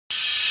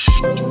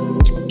What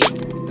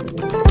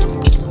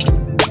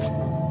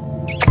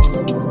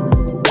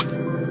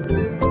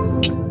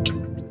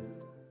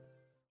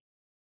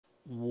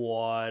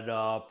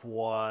up,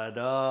 what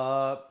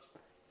up?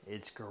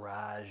 It's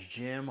Garage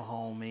Gym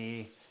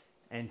Homie,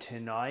 and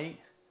tonight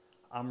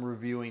I'm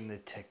reviewing the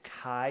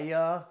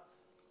Takeya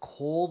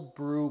cold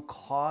brew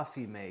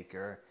coffee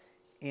maker,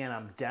 and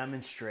I'm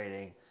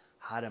demonstrating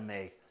how to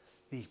make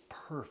the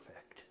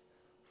perfect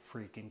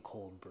freaking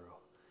cold brew.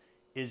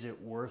 Is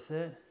it worth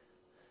it?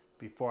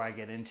 Before I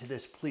get into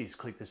this, please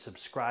click the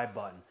subscribe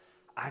button.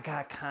 I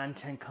got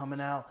content coming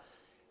out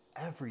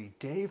every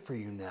day for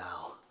you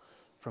now.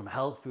 From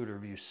health food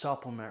reviews,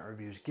 supplement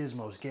reviews,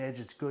 gizmos,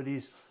 gadgets,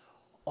 goodies,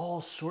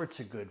 all sorts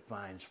of good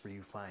finds for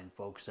you fine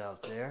folks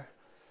out there.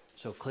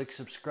 So click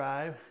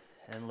subscribe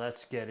and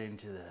let's get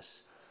into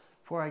this.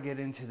 Before I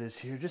get into this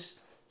here, just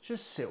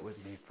sit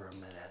with me for a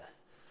minute.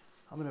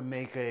 I'm gonna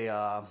make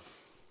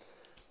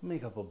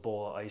up a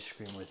bowl of ice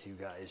cream with you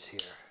guys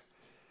here.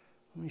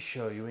 Let me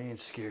show you, I ain't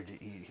scared to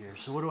eat here.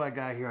 So what do I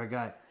got here? I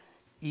got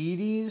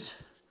Edie's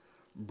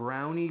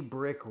Brownie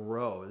Brick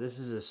Road. This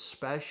is a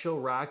special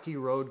Rocky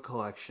Road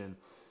collection.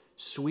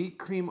 Sweet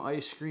cream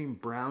ice cream,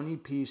 brownie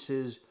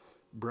pieces,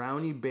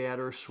 brownie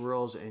batter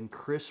swirls, and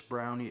crisp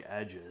brownie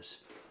edges.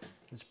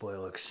 This boy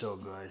looks so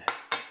good.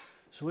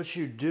 So what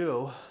you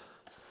do,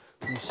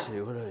 let me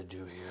see, what did I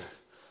do here?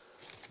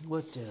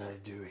 What did I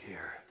do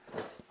here?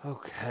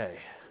 Okay,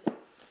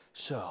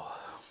 so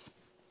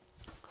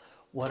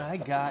what I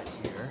got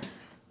here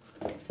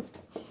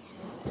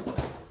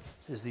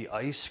is the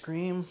ice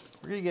cream.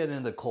 We're gonna get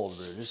into the cold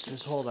brew.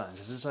 Just hold on,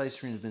 because this ice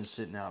cream's been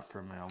sitting out for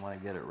a minute. I want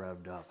to get it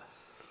revved up.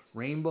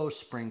 Rainbow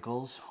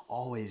sprinkles.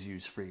 Always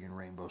use freaking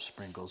rainbow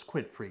sprinkles.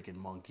 Quit freaking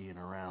monkeying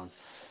around.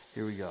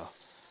 Here we go.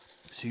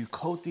 So you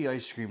coat the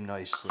ice cream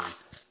nicely.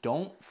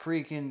 Don't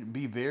freaking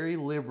be very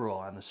liberal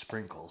on the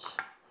sprinkles.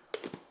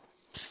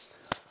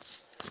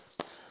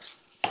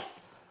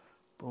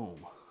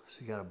 Boom.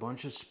 So you got a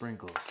bunch of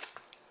sprinkles.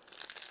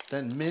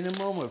 Then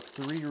minimum of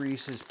 3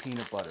 Reese's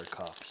peanut butter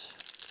cups.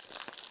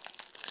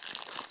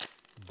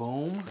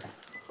 Boom.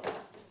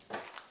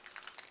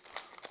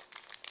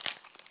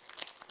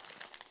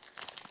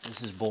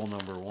 This is bowl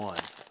number 1.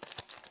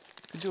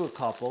 We could do a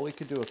couple.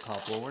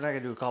 We're not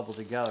gonna do a couple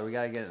together. We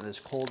gotta get into this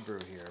cold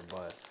brew here,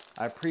 but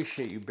I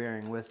appreciate you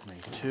bearing with me.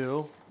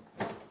 2.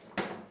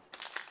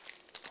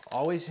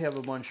 Always have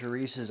a bunch of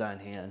Reese's on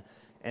hand.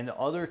 And the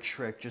other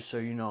trick, just so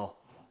you know,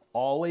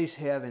 always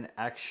have an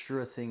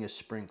extra thing of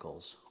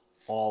sprinkles.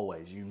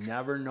 Always. You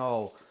never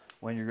know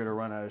when you're gonna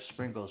run out of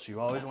sprinkles.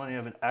 You always want to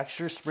have an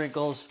extra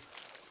sprinkles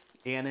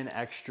and an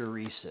extra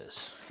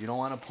Reese's. You don't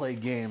want to play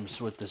games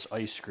with this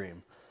ice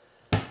cream.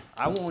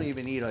 I won't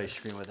even eat ice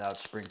cream without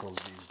sprinkles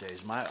these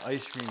days. My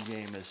ice cream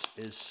game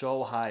is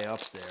so high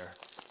up there.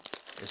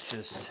 It's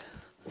just,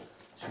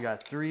 so you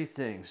got 3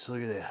 things.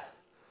 Look at that.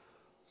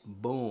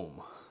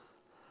 Boom.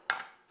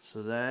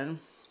 So then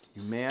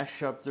you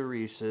mash up the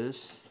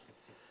Reese's.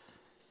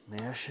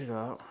 Mash it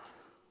up.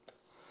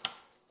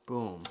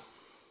 Boom.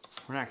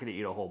 We're not going to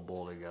eat a whole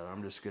bowl together.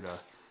 I'm just going to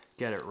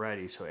get it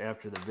ready. So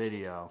after the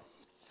video,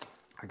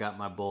 I got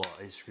my bowl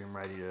of ice cream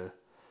ready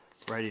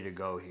to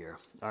go here.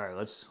 All right,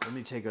 let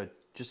me take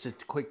just a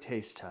quick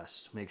taste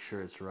test. Make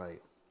sure it's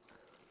right.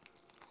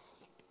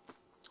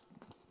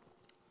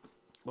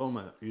 Oh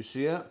my, you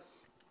see it?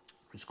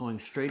 It's going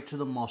straight to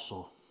the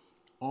muscle.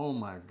 Oh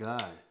my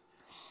God.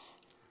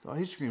 The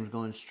ice cream's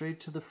going straight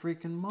to the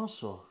freaking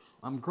muscle.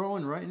 I'm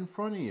growing right in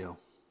front of you.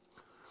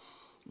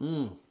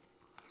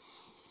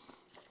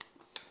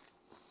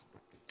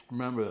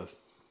 Remember this.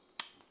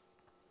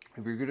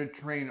 If you're gonna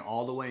train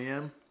all the way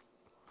in,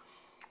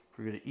 if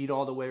you're gonna eat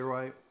all the way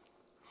right,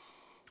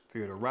 if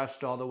you're gonna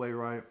rest all the way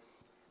right,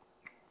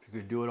 if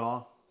you're gonna do it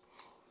all,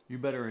 you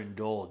better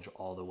indulge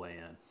all the way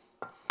in.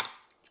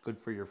 It's good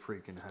for your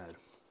freaking head.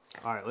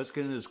 All right, let's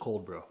get into this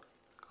cold brew.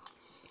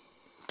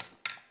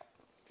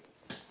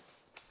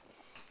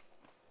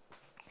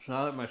 So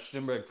now that my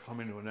stim break's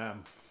coming to an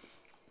end,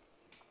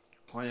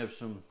 I have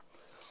some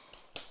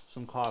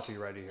coffee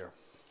ready here.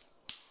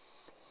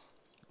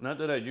 Not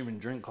that I even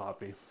drink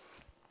coffee.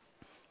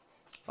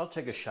 I'll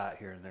take a shot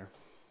here and there.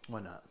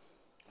 Why not?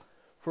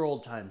 For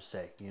old time's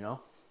sake, you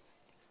know?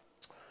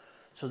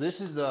 So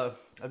this is I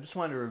just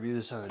wanted to review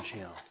this on the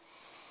channel.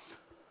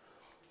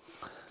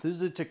 This is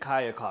the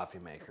Takeya coffee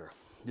maker.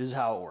 This is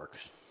how it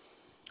works.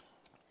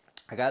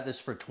 I got this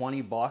for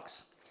 20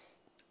 bucks.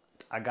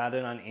 I got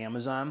it on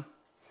Amazon.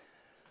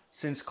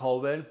 Since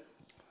COVID,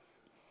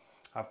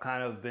 I've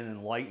kind of been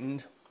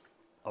enlightened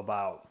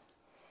about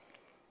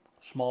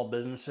small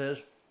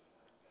businesses,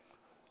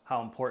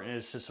 how important it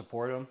is to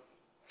support them.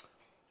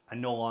 I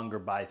no longer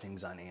buy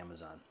things on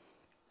Amazon.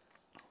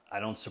 I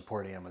don't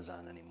support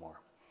Amazon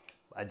anymore.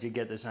 I did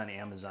get this on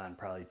Amazon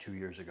probably 2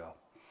 years ago.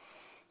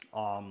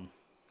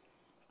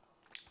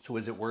 So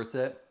is it worth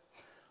it?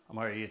 I'm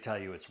already to tell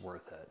you it's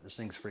worth it. This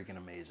thing's freaking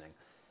amazing.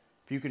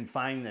 If you can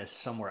find this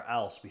somewhere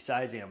else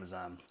besides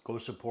Amazon, go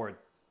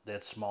support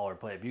that smaller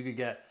play. If you could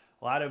get,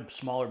 a lot of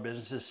smaller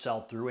businesses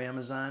sell through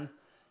Amazon.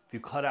 If you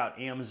cut out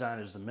Amazon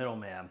as the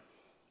middleman,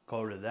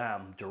 go to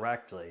them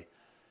directly.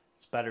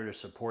 It's better to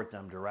support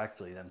them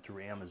directly than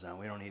through Amazon.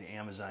 We don't need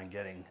Amazon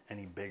getting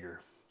any bigger.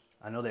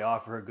 I know they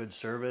offer a good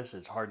service.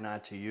 It's hard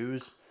not to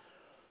use,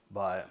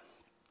 but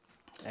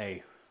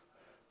hey,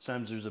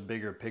 sometimes there's a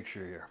bigger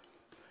picture here.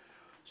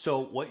 So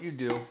what you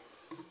do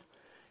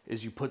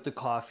is you put the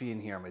coffee in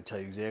here. I'm going to tell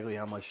you exactly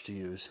how much to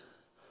use.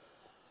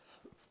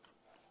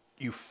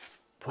 You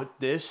put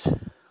this,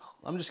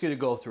 I'm just going to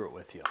go through it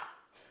with you.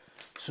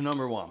 So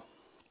number one,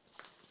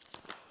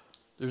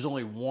 there's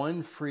only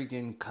one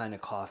freaking kind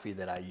of coffee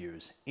that I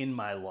use in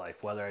my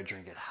life, whether I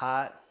drink it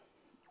hot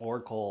or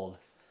cold.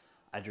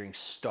 I drink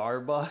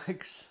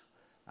Starbucks.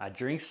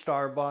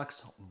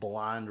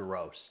 Blonde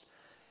Roast.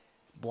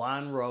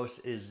 Blonde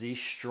Roast is the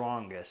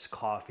strongest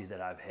coffee that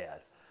I've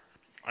had.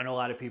 I know a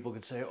lot of people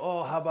could say,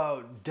 oh, how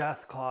about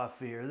Death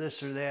Coffee or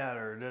this or that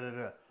or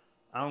da-da-da.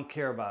 I don't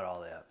care about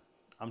all that.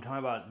 I'm talking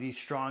about the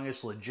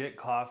strongest legit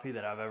coffee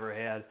that I've ever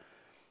had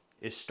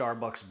is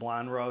Starbucks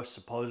Blonde Roast.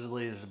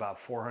 Supposedly there's about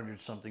 400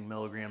 something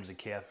milligrams of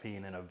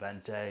caffeine in a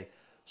Venti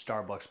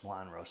Starbucks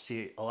Blonde Roast.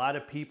 See, a lot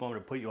of people, I'm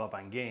going to put you up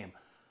on game,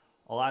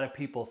 a lot of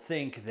people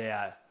think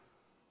that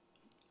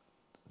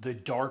the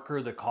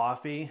darker the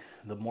coffee,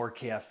 the more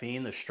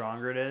caffeine, the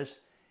stronger it is.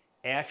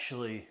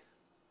 Actually,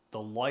 the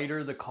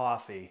lighter the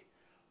coffee,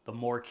 the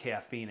more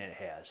caffeine it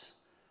has.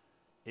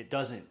 It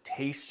doesn't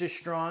taste as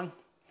strong,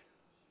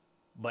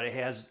 but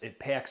it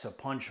packs a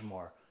punch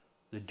more.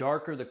 The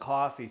darker the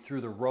coffee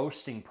through the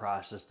roasting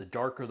process, the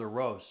darker the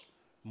roast,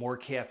 more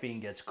caffeine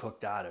gets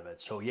cooked out of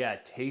it. So yeah,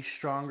 it tastes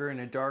stronger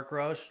in a dark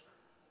roast.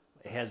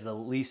 It has the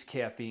least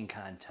caffeine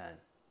content.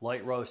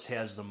 Light roast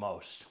has the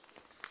most.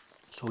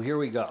 So here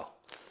we go.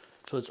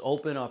 So let's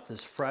open up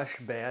this fresh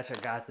batch. I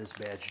got this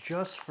batch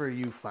just for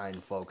you fine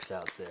folks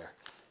out there.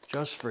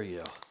 Just for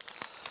you.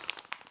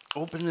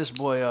 Open this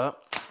boy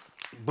up.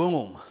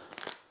 Boom.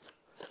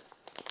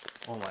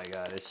 Oh my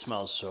God, it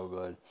smells so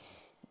good.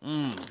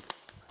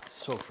 It's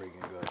so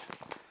freaking good.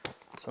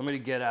 So I'm gonna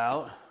get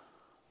out.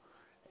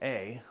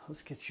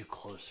 Let's get you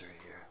closer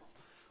here.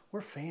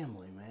 We're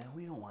family, man.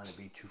 We don't want to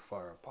be too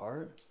far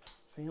apart.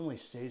 Family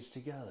stays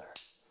together.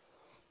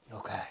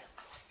 Okay.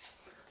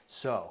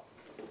 So,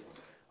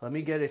 let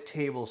me get a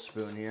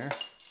tablespoon here.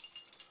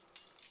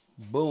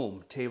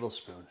 Boom,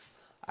 tablespoon.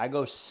 I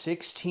go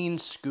 16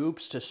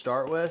 scoops to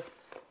start with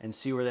and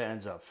see where that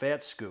ends up.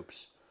 Fat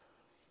scoops.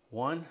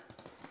 1,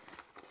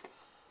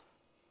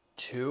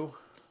 2,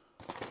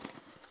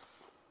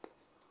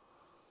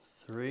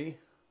 3.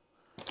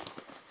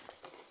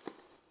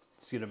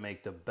 It's gonna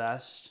make the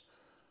best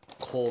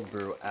cold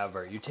brew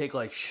ever. You take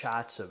like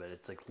shots of it.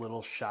 It's like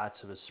little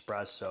shots of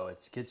espresso.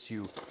 It gets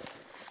you,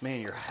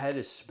 man, your head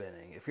is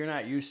spinning. If you're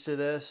not used to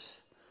this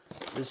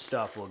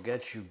stuff will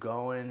get you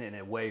going in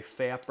a way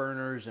fat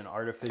burners and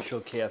artificial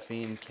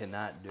caffeine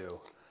cannot do.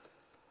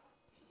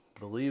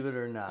 Believe it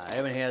or not. I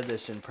haven't had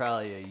this in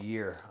probably a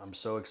year. I'm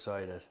so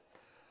excited.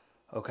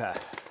 Okay.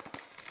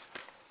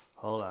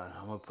 Hold on.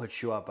 I'm going to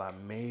put you up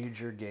on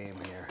major game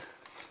here.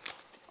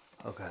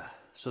 Okay.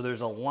 So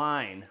there's a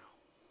line.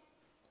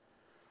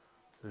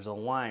 There's a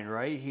line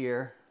right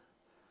here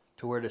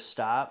to where to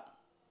stop.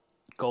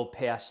 Go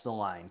past the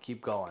line.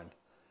 Keep going.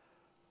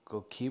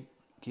 Go keep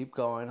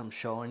going. I'm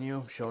showing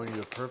you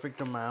the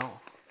perfect amount.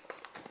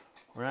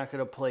 We're not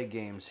going to play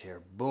games here.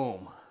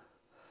 Boom.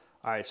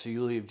 All right, so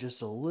you leave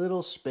just a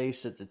little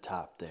space at the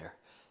top there.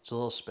 It's a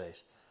little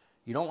space.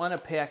 You don't want to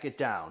pack it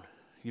down.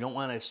 You don't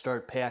want to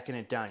start packing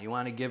it down. You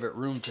want to give it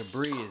room to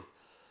breathe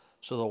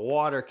so the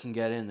water can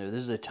get in there.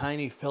 This is a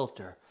tiny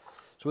filter.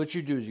 So what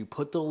you do is you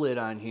put the lid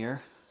on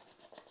here.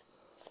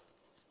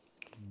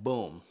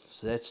 Boom.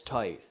 So that's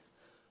tight.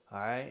 All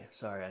right.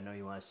 Sorry, I know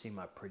you want to see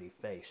my pretty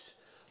face.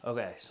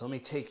 Okay, so let me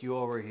take you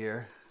over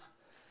here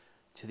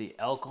to the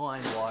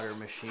alkaline water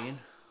machine.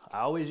 I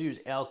always use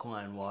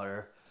alkaline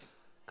water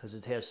because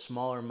it has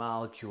smaller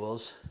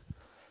molecules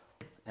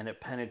and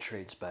it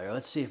penetrates better.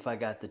 Let's see if I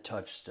got the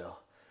touch still.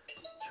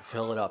 To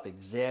fill it up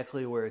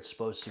exactly where it's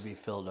supposed to be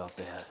filled up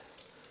at.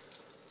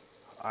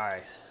 All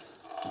right,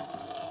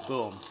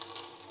 boom.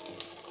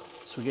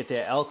 So we get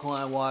that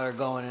alkaline water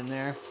going in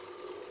there.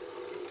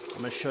 I'm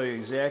gonna show you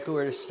exactly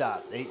where to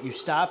stop. You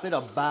stop at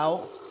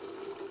about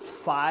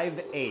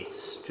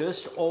 5/8,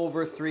 just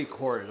over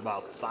 3/4,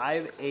 about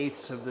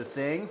 5/8 of the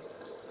thing.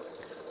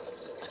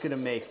 It's gonna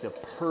make the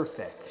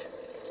perfect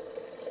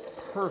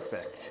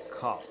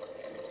cup.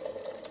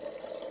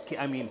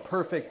 I mean,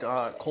 perfect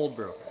cold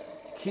brew.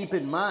 Keep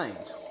in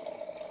mind,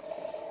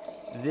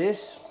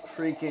 this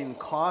freaking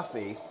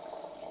coffee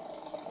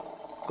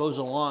goes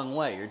a long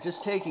way. You're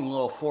just taking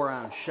little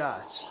 4-ounce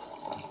shots.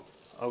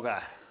 Okay.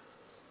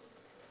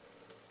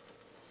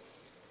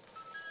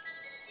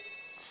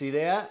 See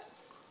that?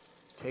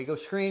 Take a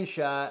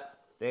screenshot.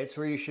 That's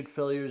where you should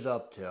fill yours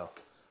up to.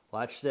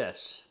 Watch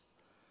this.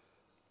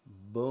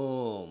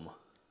 Boom.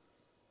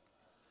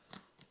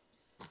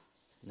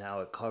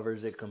 Now it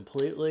covers it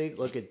completely.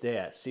 Look at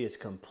that. See, it's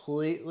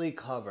completely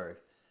covered.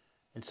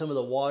 And some of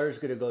the water is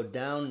going to go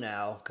down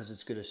now because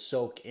it's going to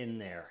soak in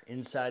there,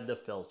 inside the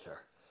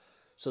filter.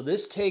 So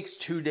this takes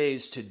 2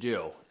 days to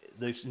do.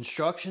 the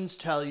instructions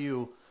tell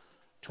you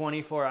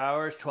 24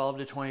 hours, 12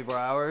 to 24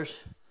 hours.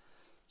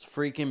 It's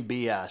freaking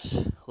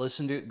BS.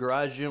 Listen to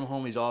Garage Gym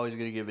Homie's always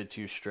going to give it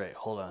to you straight.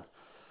 Hold on.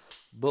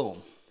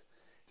 Boom.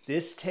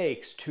 This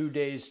takes 2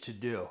 days to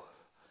do.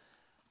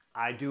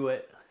 I do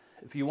it,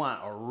 if you want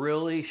a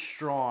really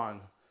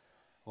strong,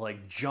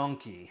 like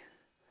junkie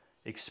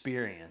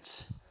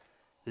experience,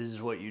 this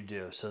is what you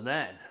do. So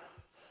then,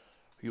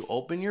 you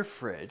open your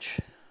fridge,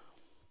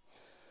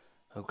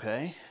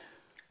 okay?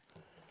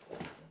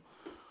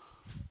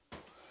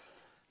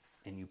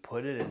 And you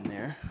put it in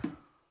there.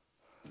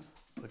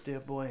 Put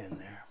that boy in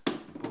there.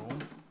 Boom.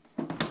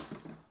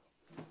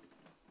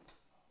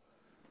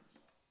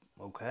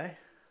 Okay?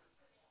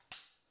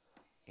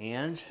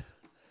 And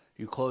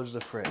you close the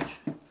fridge.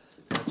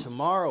 Now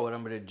tomorrow what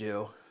I'm going to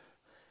do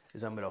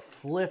is I'm going to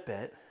flip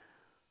it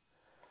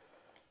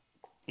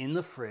in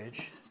the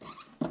fridge,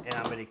 and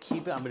I'm going to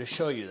keep it, I'm going to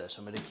show you this.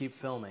 I'm going to keep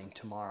filming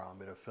tomorrow. I'm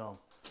going to film.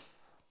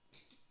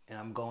 And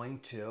I'm going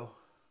to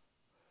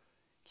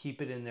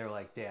keep it in there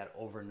like that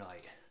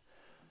overnight.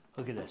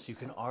 Look at this. You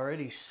can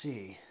already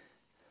see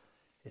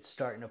it's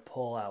starting to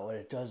pull out. What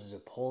it does is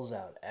it pulls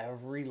out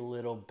every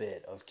little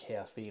bit of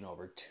caffeine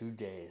over 2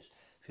 days.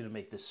 It's going to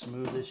make the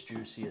smoothest,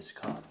 juiciest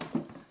cup.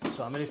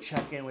 So I'm going to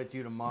check in with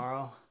you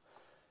tomorrow,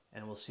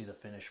 and we'll see the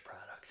finished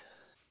product.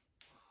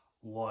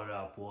 What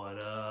up, what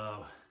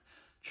up?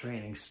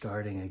 Training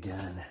starting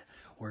again.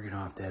 Working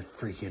off that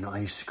freaking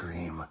ice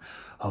cream.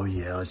 Oh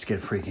yeah, let's get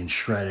freaking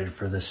shredded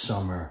for the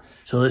summer.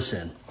 So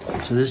listen,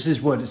 so this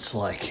is what it's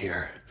like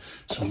here.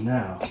 So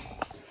now,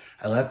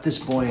 I left this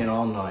boy in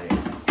all night.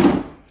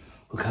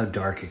 Look how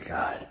dark it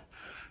got.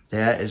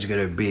 That is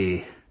gonna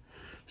be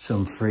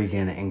some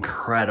freaking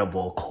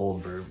incredible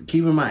cold brew.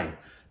 Keep in mind,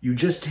 you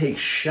just take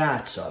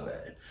shots of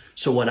it.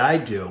 So what I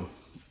do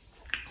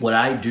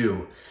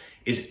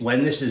is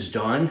when this is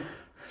done,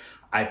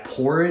 I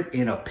pour it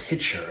in a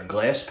pitcher, a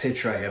glass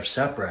pitcher I have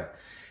separate,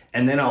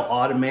 and then I'll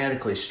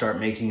automatically start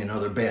making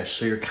another batch.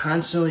 So you're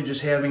constantly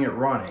just having it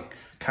running,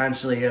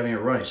 constantly having it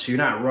running. So you're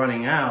not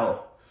running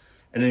out,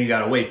 and then you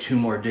gotta wait 2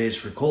 more days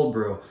for cold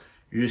brew.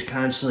 You're just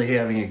constantly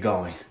having it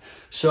going.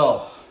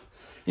 So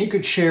you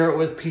could share it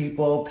with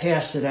people,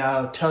 pass it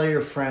out, tell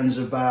your friends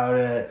about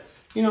it.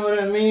 You know what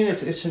I mean?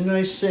 It's a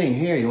nice thing.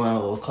 Here, you want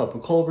a little cup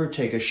of cold brew,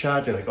 take a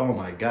shot. They're like, oh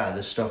my God,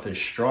 this stuff is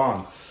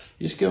strong.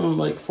 You just give them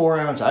like 4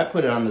 ounces. I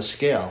put it on the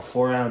scale,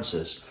 4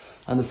 ounces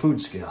on the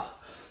food scale.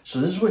 So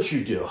this is what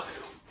you do.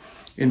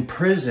 In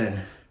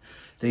prison,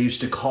 they used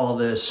to call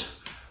this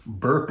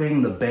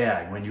burping the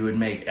bag when you would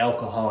make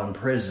alcohol in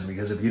prison,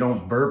 because if you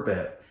don't burp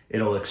it,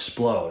 it'll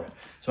explode.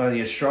 So on the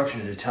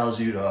instructions, it tells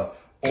you to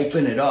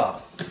open it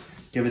up,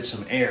 give it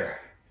some air.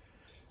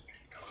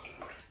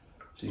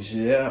 So you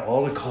see that?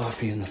 All the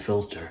coffee in the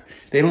filter.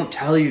 They don't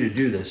tell you to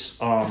do this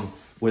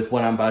with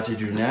what I'm about to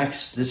do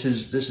next. This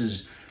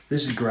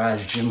is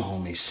Garage Gym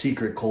Homie's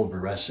secret cold brew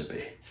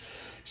recipe.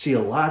 See,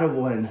 a lot of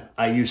when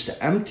I used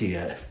to empty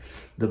it,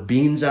 the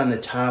beans on the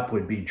top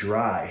would be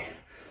dry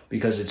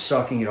because it's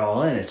sucking it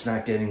all in. It's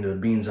not getting to the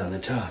beans on the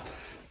top.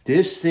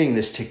 This thing,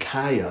 this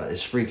Takeya,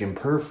 is freaking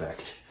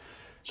perfect.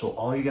 So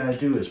all you gotta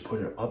do is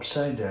put it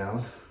upside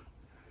down.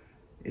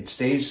 It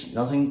stays,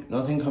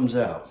 nothing comes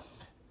out.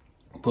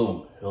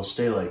 Boom, it'll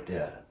stay like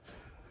that.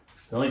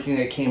 The only thing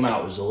that came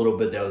out was a little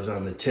bit that was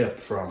on the tip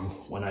from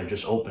when I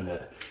just opened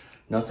it.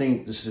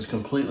 Nothing, this is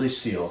completely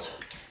sealed.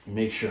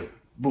 Make sure,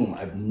 boom,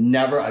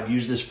 I've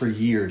used this for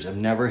years. I've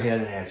never had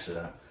an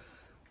accident.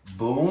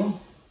 Boom.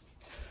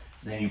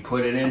 Then you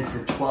put it in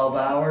for 12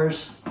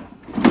 hours,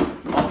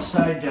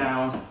 upside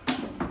down.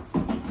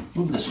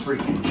 Move this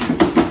freaking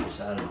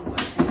juice out of the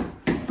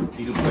way.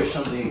 You can push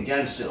something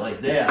against it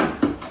like that.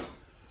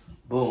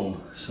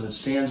 Boom, so it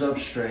stands up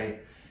straight.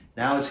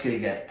 Now it's gonna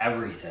get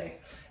everything.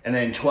 And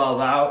then 12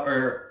 hours,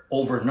 or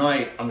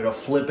overnight, I'm gonna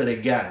flip it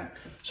again.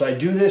 So I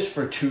do this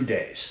for 2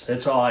 days.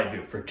 That's all I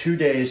do. For 2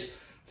 days,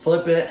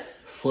 flip it,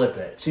 flip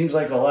it. It seems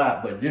like a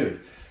lot, but dude,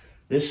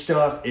 this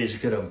stuff is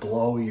gonna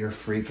blow your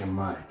freaking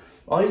mind.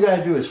 All you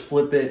gotta do is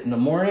flip it in the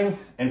morning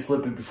and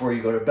flip it before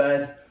you go to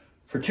bed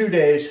for 2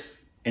 days,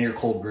 and your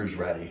cold brew's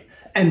ready.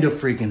 End of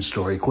freaking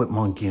story. Quit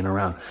monkeying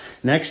around.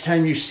 Next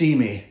time you see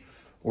me,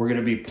 we're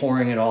gonna be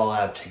pouring it all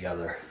out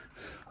together.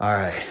 All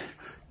right,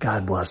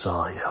 God bless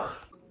all of you.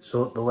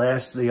 So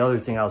the other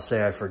thing I'll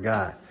say I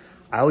forgot.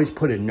 I always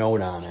put a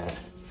note on it.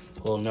 A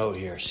little note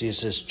here. See, it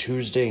says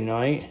Tuesday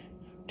night.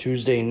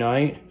 Tuesday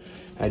night.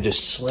 I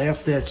just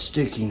slapped that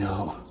sticky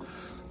note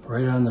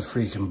right on the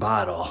freaking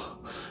bottle,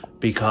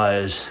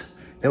 because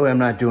that way I'm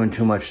not doing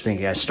too much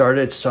thinking. I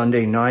started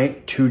Sunday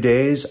night, 2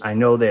 days. I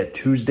know that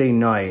Tuesday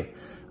night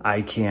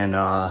I can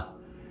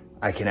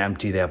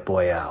empty that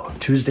boy out.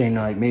 Tuesday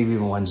night, maybe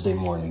even Wednesday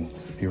morning,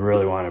 if you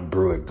really want to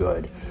brew it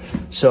good.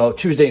 So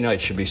Tuesday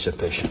night should be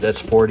sufficient. That's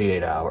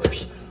 48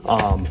 hours.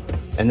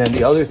 And then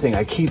the other thing,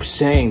 I keep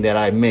saying that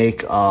I'm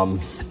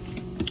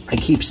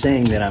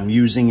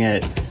using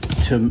it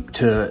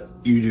to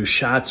you do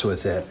shots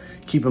with it.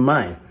 Keep in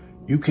mind,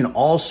 you can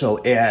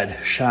also add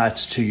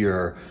shots to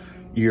your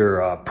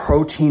your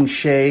protein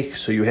shake,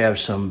 so you have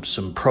some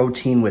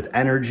protein with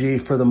energy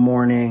for the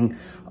morning.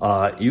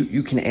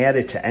 You can add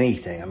it to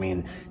anything. I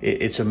mean,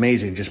 it's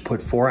amazing. Just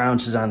put 4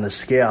 ounces on the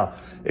scale.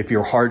 If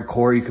you're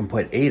hardcore, you can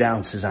put 8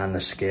 ounces on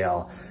the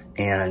scale.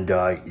 And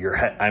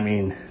I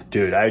mean,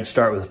 dude, I'd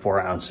start with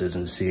 4 ounces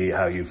and see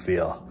how you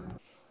feel.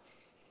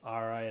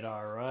 All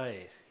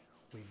right.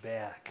 We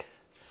back.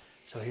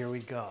 So here we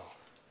go.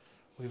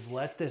 We've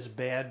let this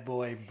bad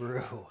boy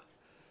brew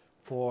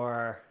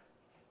for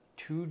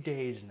 2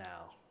 days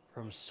now,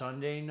 from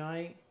Sunday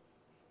night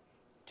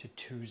to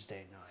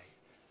Tuesday night,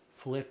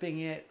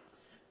 flipping it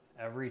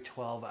every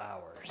 12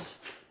 hours.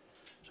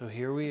 So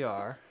here we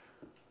are.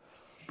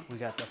 We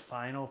got the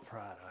final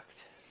product.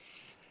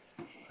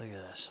 Look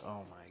at this.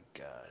 Oh my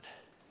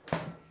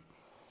God.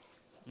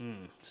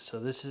 So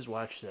this is,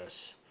 watch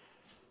this.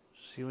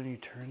 See when you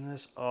turn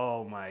this?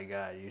 Oh my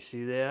God. You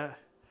see that?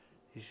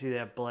 You see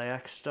that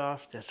black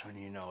stuff? That's when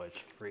you know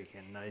it's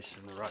freaking nice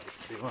and right.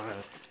 So you want to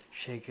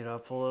shake it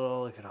up a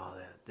little. Look at all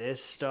that.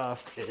 This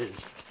stuff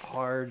is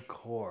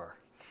hardcore.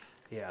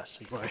 Yeah,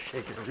 so you want to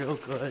shake it real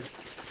good.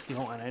 You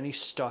don't want any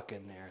stuck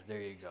in there.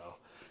 There you go.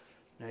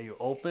 Now you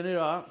open it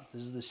up.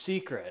 This is the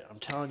secret. I'm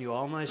telling you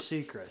all my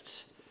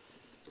secrets.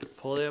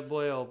 Pull that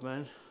boy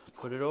open.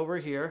 Put it over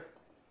here.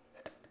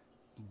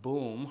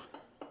 Boom.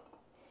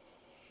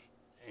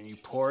 And you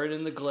pour it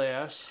in the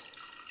glass.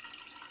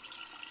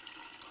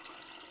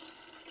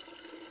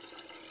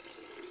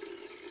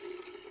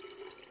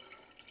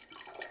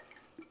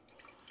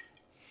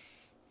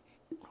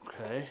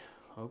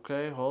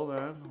 Okay, hold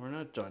on. We're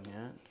not done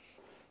yet.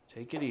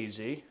 Take it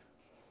easy.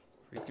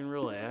 Freaking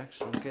relax.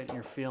 Don't get in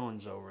your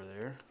feelings over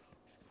there.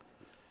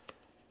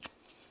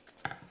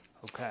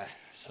 Okay,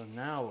 so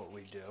now what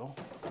we do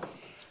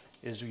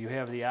is you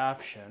have the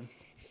option.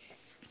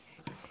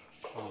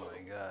 Oh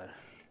my God. It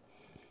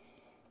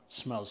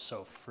smells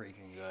so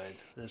freaking good.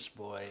 This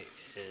boy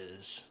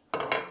is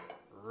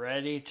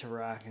ready to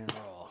rock and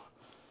roll.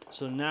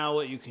 So now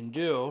what you can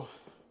do,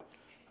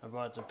 I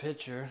brought the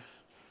pitcher.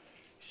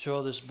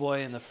 Throw this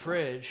boy in the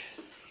fridge.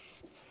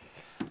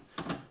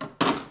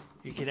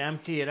 You can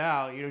empty it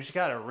out. You just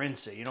gotta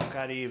rinse it. You don't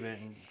gotta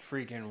even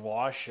freaking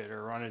wash it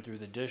or run it through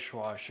the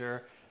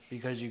dishwasher,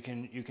 because you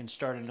can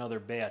start another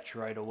batch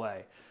right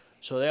away.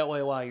 So that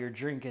way, while you're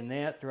drinking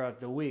that throughout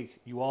the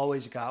week, you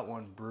always got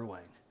one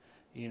brewing.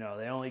 You know,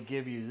 they only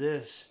give you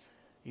this,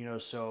 you know,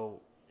 so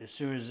as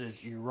soon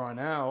as you run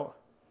out,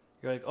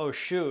 you're like, oh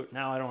shoot,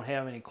 now I don't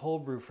have any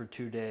cold brew for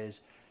 2 days.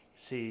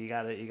 See, you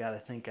gotta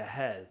think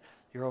ahead.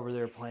 You're over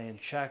there playing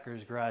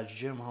checkers, Garage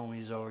Gym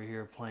Homie's over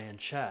here playing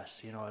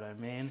chess, you know what I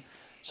mean?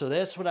 So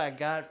that's what I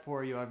got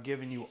for you. I've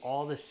given you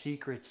all the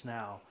secrets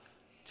now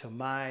to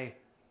my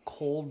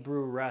cold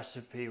brew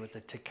recipe with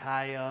the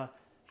Takeya.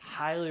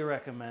 Highly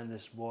recommend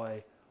this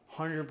boy.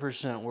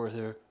 100% worth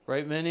it.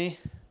 Right, Minnie?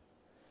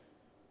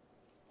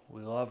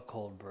 We love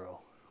cold brew.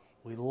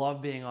 We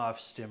love being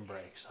off stim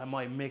breaks. I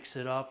might mix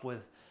it up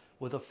with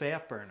a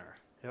fat burner.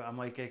 I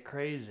might get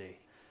crazy.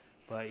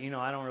 But, you know,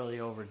 I don't really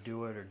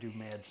overdo it or do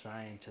mad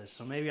scientist.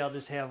 So maybe I'll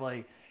just have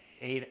like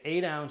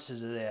 8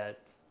 ounces of that.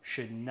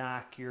 Should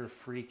knock your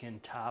freaking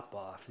top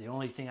off. The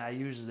only thing I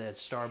use is that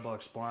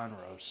Starbucks blonde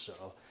roast.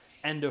 So,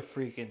 end of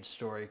freaking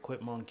story.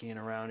 Quit monkeying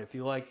around. If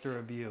you liked the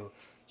review,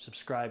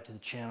 subscribe to the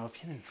channel.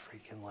 If you didn't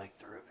freaking like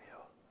the review,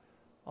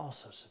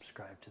 also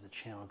subscribe to the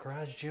channel.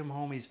 Garage Gym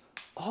Homie's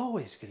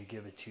always going to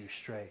give it to you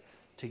straight.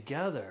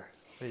 Together.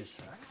 Wait a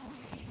sec.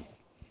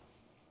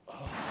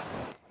 Oh,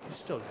 you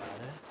still got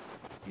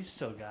it. You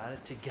still got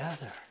it.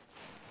 Together.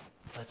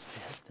 Let's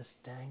hit this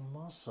dang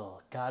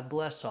muscle. God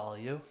bless all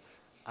of you.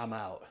 I'm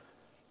out.